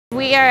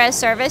We are a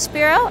service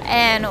bureau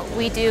and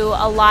we do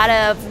a lot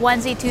of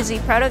onesie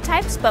twosie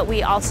prototypes, but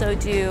we also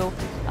do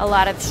a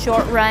lot of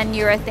short run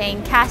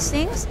urethane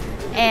castings,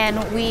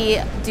 and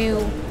we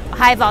do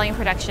high volume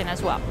production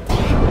as well.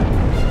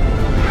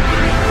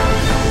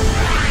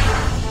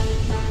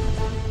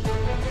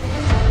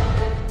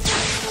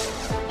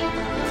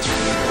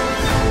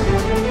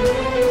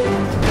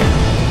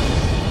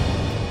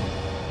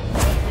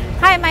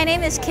 Hi, my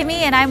name is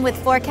Kimmy and I'm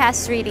with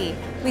Forecast3d.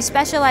 We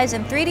specialize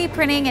in 3D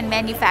printing and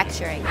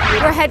manufacturing.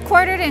 We're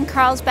headquartered in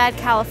Carlsbad,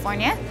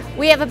 California.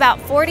 We have about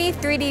 40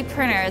 3D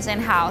printers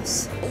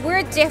in-house.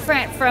 We're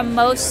different from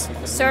most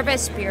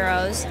service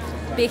bureaus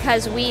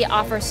because we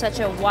offer such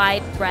a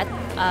wide breadth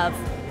of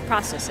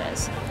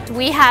processes.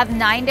 We have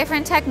 9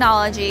 different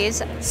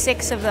technologies.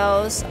 6 of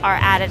those are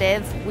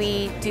additive.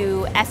 We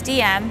do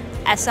FDM,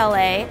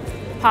 SLA,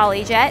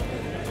 PolyJET,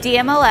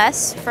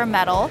 DMLS for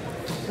metal.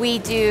 We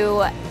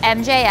do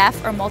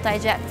MJF, or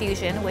multi-jet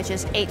fusion, which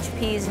is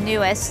HP's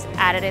newest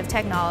additive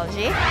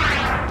technology.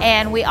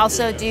 And we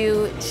also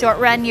do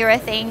short-run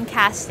urethane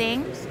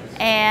casting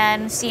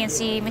and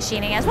CNC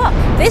machining as well.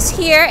 This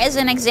here is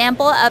an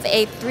example of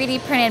a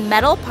 3D printed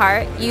metal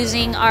part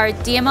using our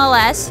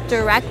DMLS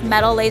direct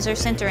metal laser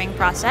sintering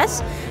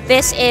process.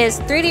 This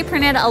is 3D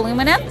printed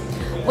aluminum.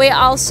 We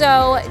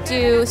also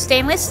do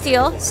stainless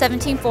steel,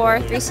 17.4,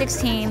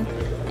 316,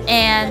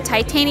 and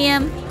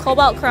titanium,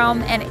 cobalt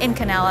chrome, and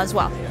Inconel as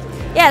well.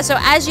 Yeah, so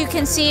as you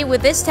can see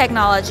with this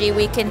technology,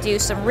 we can do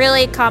some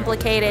really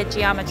complicated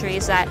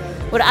geometries that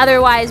would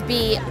otherwise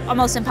be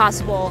almost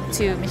impossible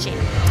to machine.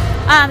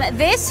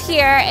 This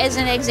here is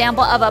an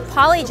example of a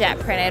PolyJET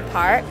printed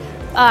part.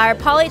 Our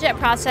PolyJET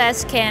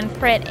process can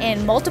print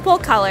in multiple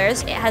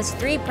colors. It has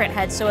 3 print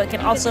heads, so it can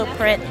also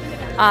print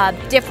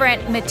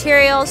different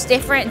materials,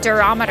 different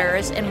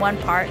durometers in one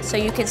part. So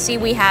you can see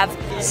we have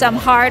some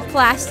hard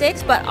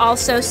plastics, but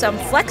also some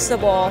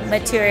flexible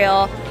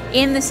material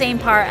in the same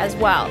part as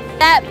well.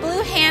 That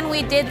blue hand,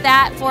 we did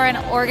that for an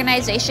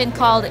organization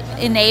called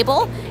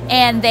Enable,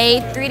 and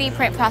they 3D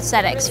print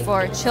prosthetics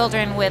for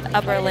children with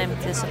upper limb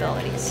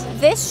disabilities.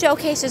 This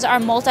showcases our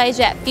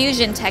multi-jet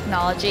fusion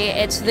technology.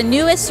 It's the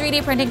newest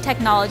 3D printing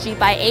technology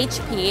by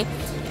HP.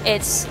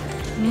 It's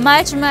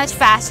much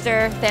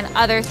faster than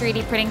other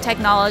 3D printing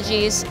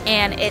technologies,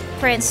 and it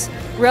prints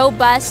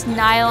robust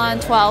nylon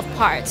 12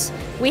 parts.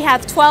 We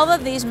have 12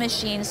 of these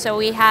machines, so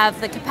we have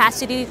the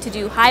capacity to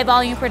do high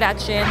volume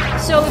production.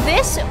 So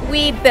this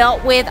we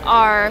built with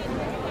our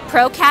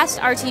ProCAST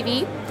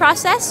RTV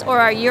process, or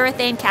our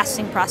urethane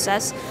casting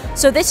process.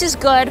 So this is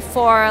good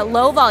for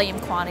low volume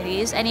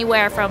quantities,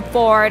 anywhere from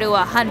 4 to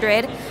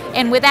 100.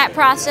 And with that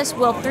process,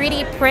 we'll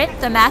 3D print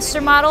the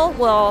master model,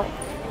 we'll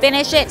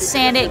finish it,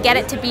 sand it, get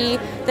it to be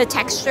the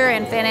texture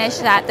and finish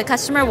that the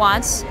customer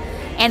wants,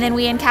 and then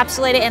we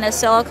encapsulate it in a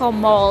silicone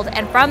mold,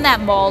 and from that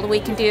mold we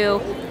can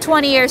do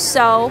 20 or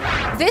so.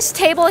 This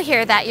table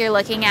here that you're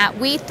looking at,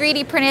 we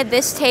 3D printed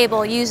this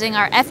table using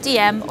our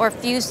FDM, or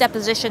fused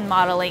deposition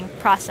modeling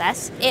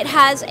process. It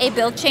has a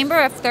build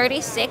chamber of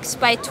 36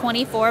 by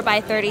 24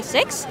 by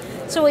 36.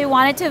 So we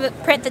wanted to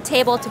print the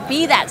table to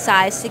be that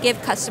size to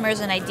give customers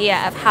an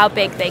idea of how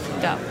big they can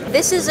go.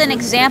 This is an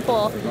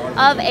example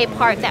of a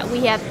part that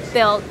we have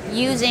built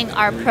using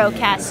our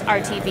ProCAST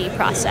RTV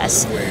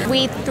process.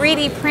 We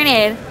 3D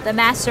printed the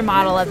master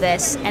model of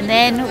this, and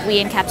then we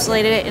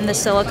encapsulated it in the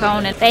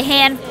silicone, and they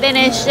hand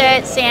finished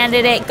it,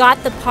 sanded it,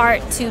 got the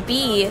part to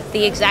be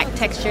the exact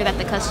texture that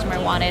the customer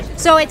wanted.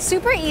 So it's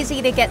super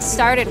easy to get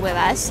started with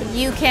us.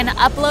 You can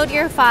upload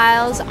your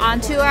files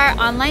onto our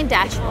online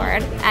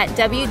dashboard at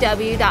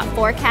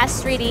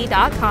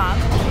www.forecast3d.com.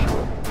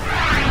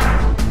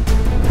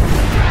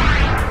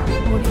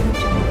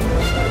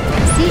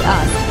 See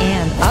us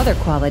and other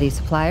quality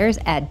suppliers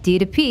at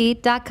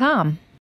d2p.com.